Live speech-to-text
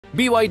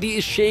BYD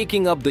is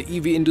shaking up the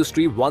EV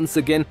industry once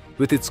again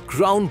with its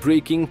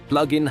groundbreaking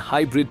plug-in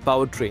hybrid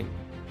powertrain,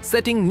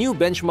 setting new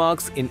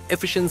benchmarks in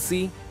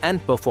efficiency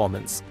and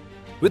performance.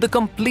 With a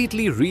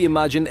completely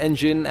reimagined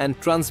engine and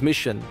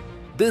transmission,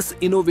 this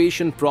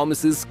innovation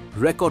promises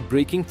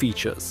record-breaking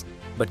features.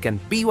 But can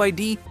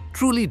BYD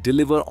truly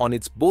deliver on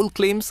its bold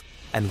claims?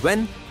 And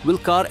when will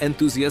car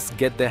enthusiasts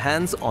get their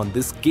hands on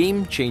this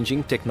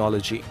game-changing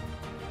technology?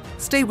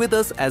 Stay with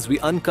us as we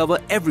uncover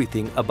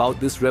everything about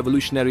this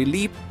revolutionary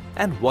leap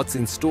and what's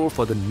in store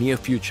for the near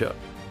future.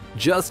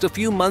 Just a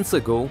few months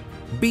ago,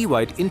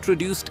 BYD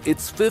introduced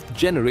its 5th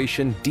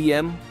generation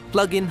DM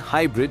plug-in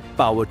hybrid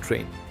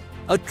powertrain,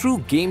 a true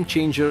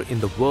game-changer in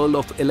the world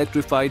of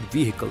electrified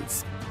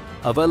vehicles.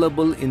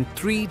 Available in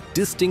 3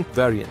 distinct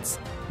variants: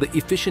 the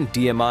efficient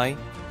DMI,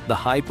 the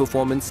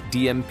high-performance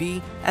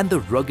DMP, and the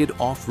rugged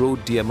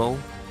off-road DMO,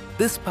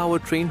 this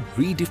powertrain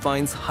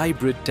redefines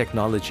hybrid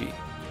technology.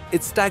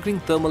 Its staggering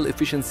thermal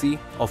efficiency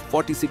of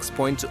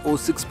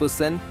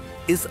 46.06%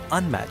 is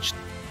unmatched,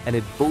 and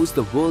it boasts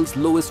the world's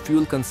lowest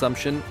fuel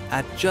consumption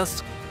at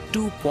just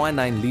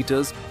 2.9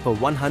 liters per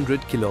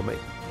 100 km,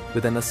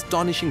 with an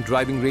astonishing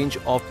driving range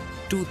of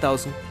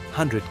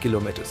 2,100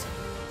 kilometers.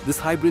 This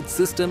hybrid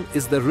system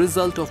is the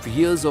result of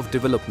years of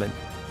development,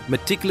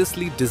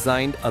 meticulously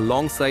designed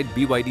alongside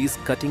BYD's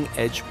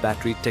cutting-edge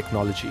battery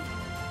technology.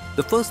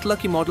 The first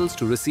lucky models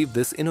to receive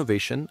this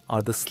innovation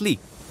are the sleek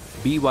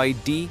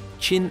BYD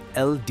Chin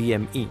L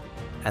DME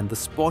and the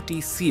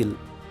sporty Seal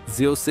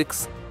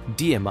 06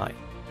 DMI.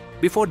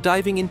 Before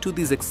diving into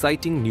these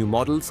exciting new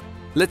models,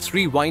 let's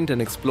rewind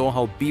and explore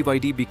how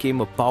BYD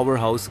became a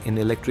powerhouse in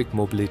electric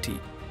mobility.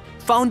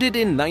 Founded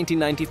in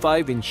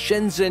 1995 in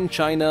Shenzhen,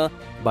 China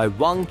by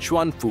Wang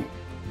Chan Fu,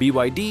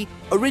 BYD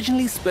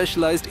originally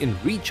specialized in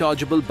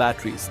rechargeable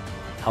batteries.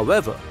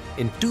 However,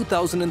 in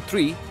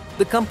 2003,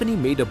 the company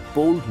made a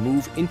bold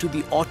move into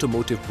the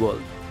automotive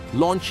world,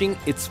 launching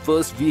its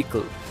first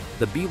vehicle,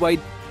 the BYD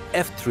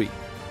F3,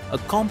 a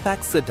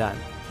compact sedan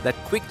that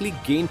quickly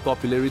gained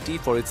popularity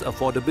for its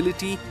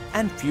affordability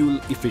and fuel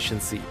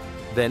efficiency.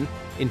 Then,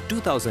 in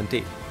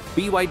 2008,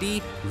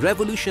 BYD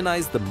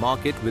revolutionized the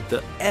market with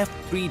the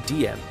F3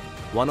 DM,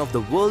 one of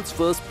the world's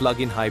first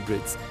plug-in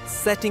hybrids,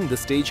 setting the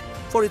stage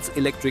for its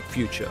electric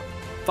future.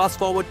 Fast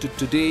forward to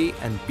today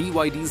and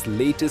BYD's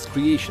latest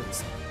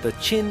creations, the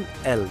Chin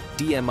L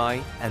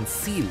DMI and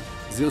Seal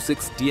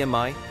 06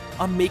 DMI,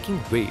 are making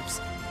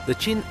waves. The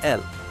Chin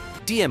L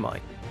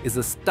DMI is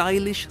a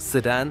stylish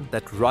sedan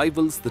that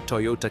rivals the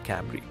Toyota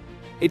Camry.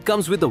 It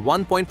comes with a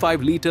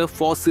 1.5-liter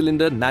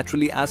 4-cylinder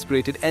naturally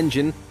aspirated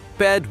engine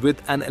paired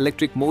with an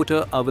electric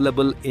motor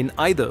available in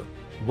either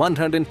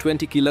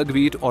 120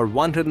 kW or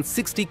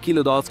 160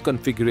 kW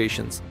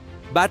configurations.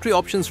 Battery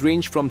options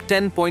range from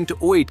 10.08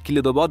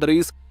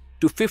 kWh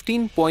to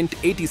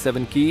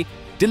 15.87 kWh,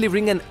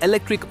 delivering an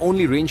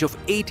electric-only range of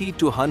 80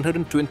 to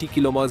 120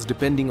 km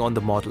depending on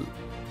the model.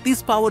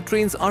 These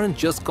powertrains aren't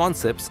just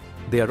concepts,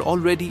 they are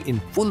already in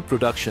full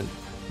production,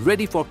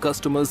 ready for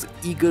customers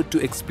eager to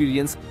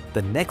experience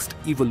the next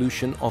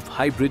evolution of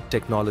hybrid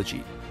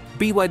technology.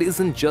 BYD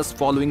isn't just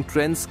following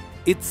trends,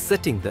 it's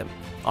setting them.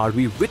 Are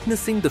we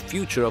witnessing the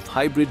future of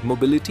hybrid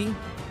mobility?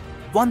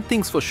 One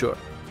thing's for sure,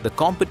 the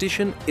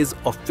competition is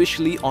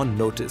officially on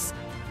notice.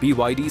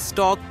 BYD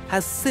stock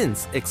has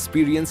since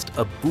experienced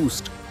a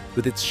boost,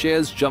 with its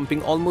shares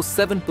jumping almost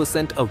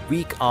 7% a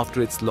week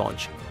after its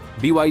launch.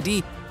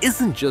 BYD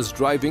isn't just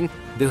driving,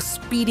 they're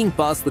speeding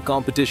past the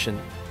competition.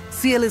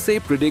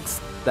 CLSA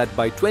predicts that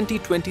by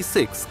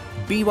 2026,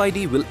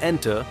 BYD will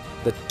enter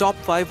the top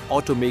 5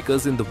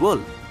 automakers in the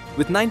world,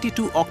 with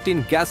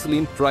 92-octane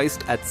gasoline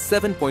priced at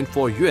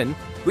 7.4 yuan,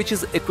 which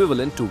is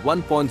equivalent to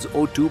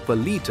 1.02 per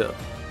liter.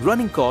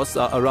 Running costs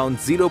are around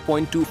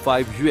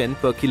 0.25 yuan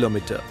per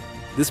kilometer.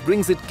 This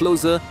brings it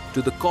closer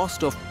to the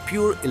cost of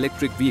pure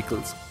electric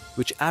vehicles,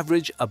 which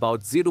average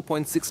about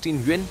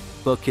 0.16 yuan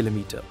per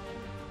kilometer.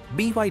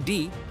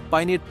 BYD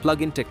pioneered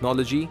plug-in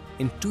technology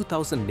in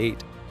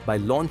 2008 by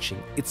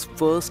launching its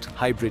first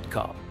hybrid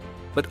car.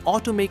 But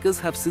automakers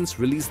have since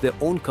released their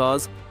own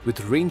cars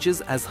with ranges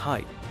as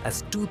high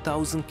as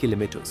 2,000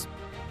 kilometers.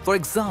 For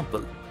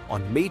example,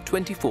 on May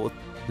 24th,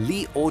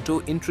 Li Auto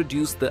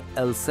introduced the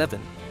L7,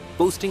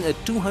 boasting a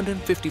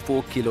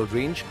 254 kilo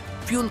range,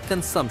 fuel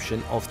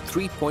consumption of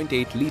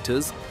 3.8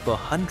 liters per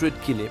 100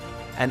 km,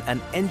 and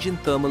an engine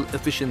thermal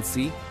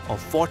efficiency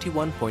of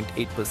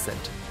 41.8%.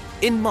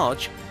 In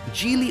March,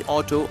 Geely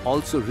Auto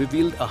also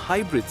revealed a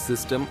hybrid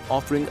system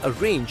offering a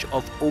range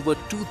of over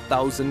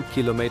 2,000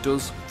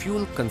 kilometers,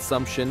 fuel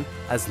consumption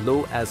as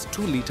low as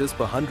 2 liters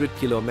per 100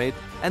 km,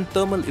 and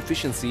thermal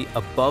efficiency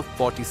above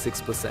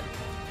 46%.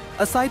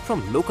 Aside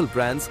from local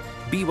brands,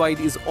 BYD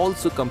is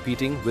also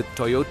competing with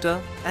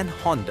Toyota and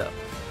Honda.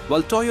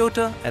 While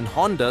Toyota and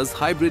Honda's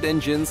hybrid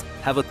engines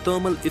have a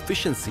thermal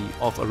efficiency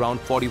of around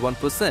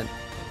 41%,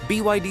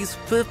 BYD's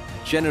 5th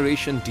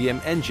generation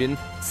DM engine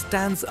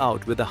stands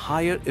out with a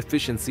higher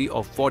efficiency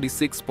of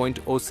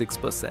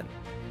 46.06%.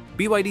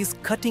 BYD's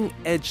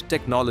cutting-edge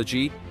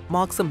technology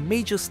marks a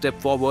major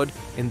step forward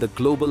in the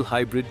global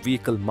hybrid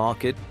vehicle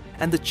market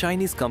and the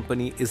Chinese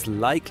company is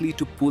likely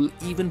to pull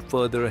even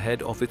further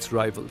ahead of its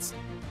rivals.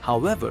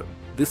 However,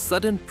 this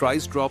sudden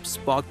price drop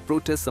sparked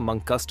protests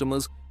among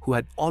customers who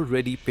had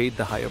already paid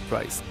the higher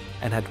price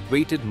and had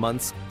waited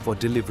months for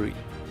delivery.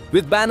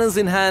 With banners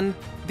in hand,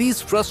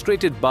 these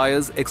frustrated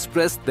buyers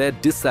expressed their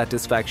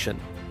dissatisfaction,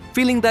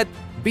 feeling that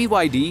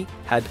BYD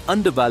had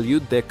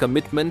undervalued their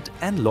commitment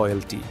and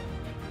loyalty.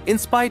 In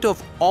spite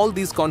of all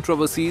these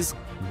controversies,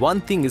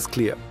 one thing is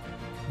clear: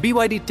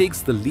 BYD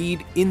takes the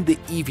lead in the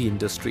EV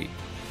industry.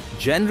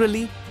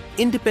 Generally,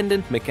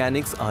 independent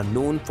mechanics are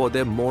known for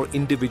their more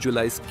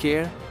individualized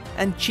care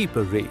and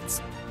cheaper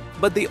rates,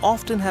 but they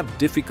often have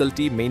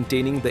difficulty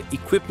maintaining the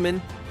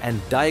equipment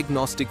and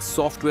diagnostic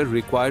software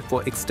required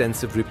for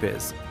extensive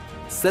repairs.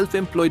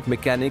 Self-employed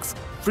mechanics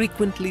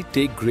frequently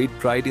take great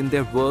pride in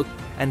their work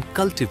and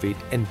cultivate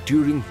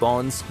enduring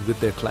bonds with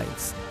their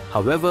clients.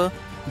 However,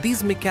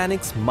 these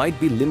mechanics might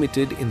be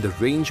limited in the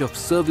range of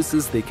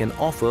services they can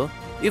offer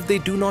if they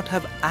do not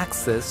have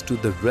access to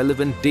the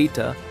relevant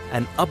data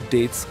and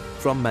updates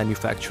from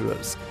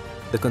manufacturers.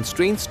 The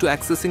constraints to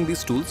accessing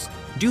these tools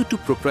due to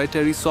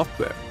proprietary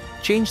software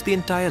change the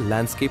entire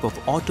landscape of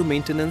auto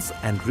maintenance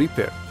and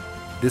repair.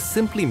 This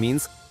simply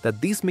means that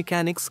these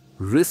mechanics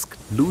risk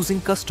losing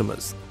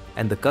customers,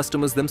 and the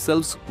customers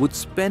themselves would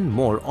spend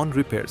more on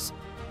repairs.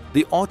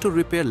 The auto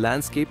repair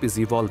landscape is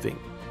evolving,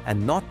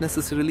 and not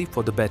necessarily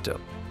for the better.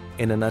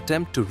 In an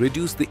attempt to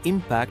reduce the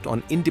impact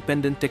on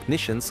independent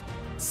technicians,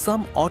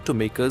 some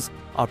automakers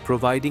are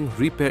providing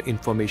repair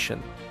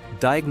information,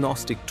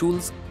 diagnostic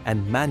tools,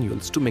 and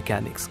manuals to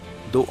mechanics,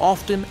 though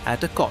often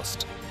at a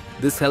cost.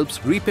 This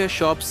helps repair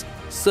shops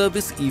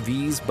service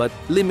EVs but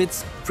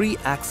limits free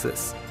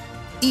access.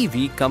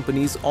 EV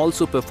companies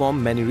also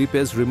perform many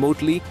repairs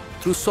remotely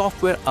through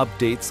software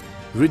updates,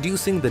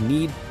 reducing the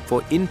need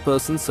for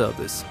in-person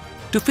service.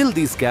 To fill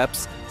these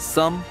gaps,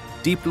 some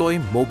deploy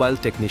mobile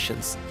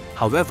technicians.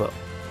 However,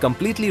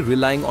 completely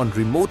relying on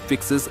remote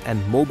fixes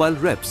and mobile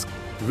reps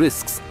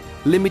risks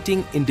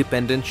limiting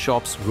independent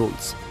shops'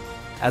 roles.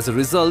 As a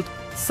result,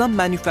 some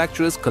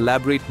manufacturers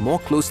collaborate more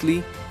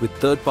closely with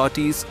third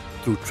parties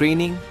through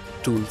training,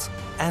 tools,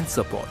 and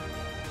support.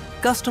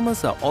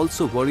 Customers are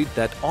also worried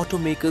that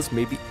automakers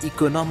may be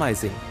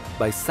economizing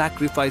by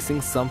sacrificing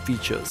some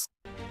features.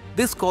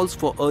 This calls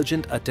for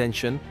urgent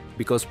attention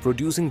because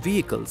producing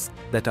vehicles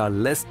that are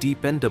less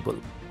dependable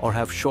or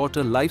have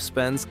shorter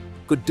lifespans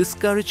could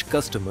discourage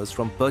customers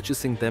from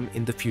purchasing them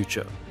in the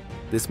future.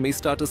 This may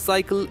start a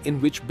cycle in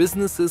which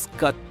businesses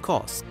cut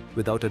costs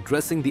without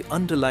addressing the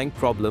underlying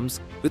problems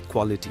with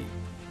quality.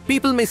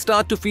 People may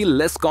start to feel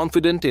less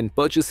confident in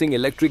purchasing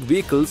electric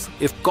vehicles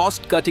if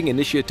cost-cutting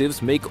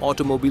initiatives make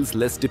automobiles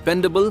less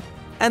dependable,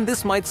 and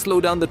this might slow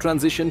down the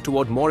transition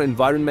toward more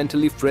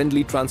environmentally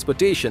friendly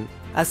transportation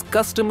as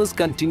customers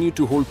continue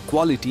to hold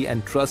quality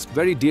and trust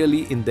very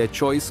dearly in their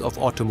choice of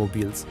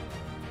automobiles.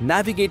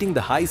 Navigating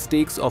the high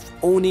stakes of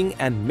owning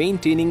and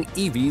maintaining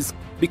EVs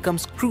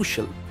becomes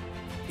crucial.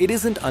 It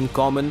isn't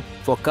uncommon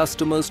for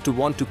customers to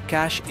want to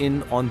cash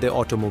in on their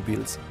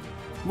automobiles.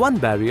 One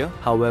barrier,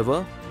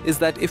 however, is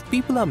that if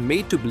people are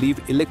made to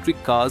believe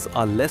electric cars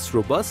are less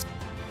robust,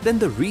 then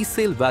the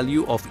resale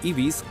value of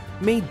EVs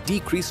may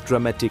decrease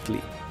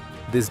dramatically.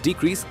 This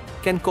decrease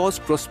can cause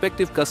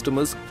prospective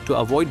customers to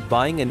avoid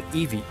buying an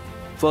EV,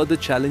 further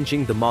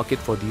challenging the market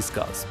for these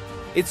cars.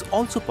 It's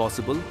also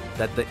possible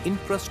that the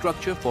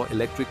infrastructure for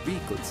electric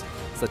vehicles,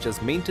 such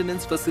as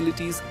maintenance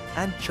facilities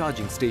and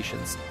charging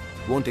stations,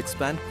 won't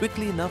expand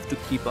quickly enough to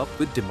keep up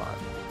with demand.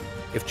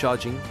 If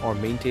charging or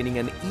maintaining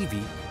an EV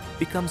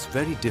becomes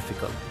very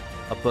difficult,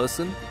 a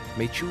person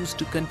may choose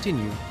to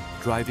continue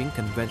driving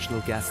conventional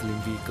gasoline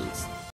vehicles.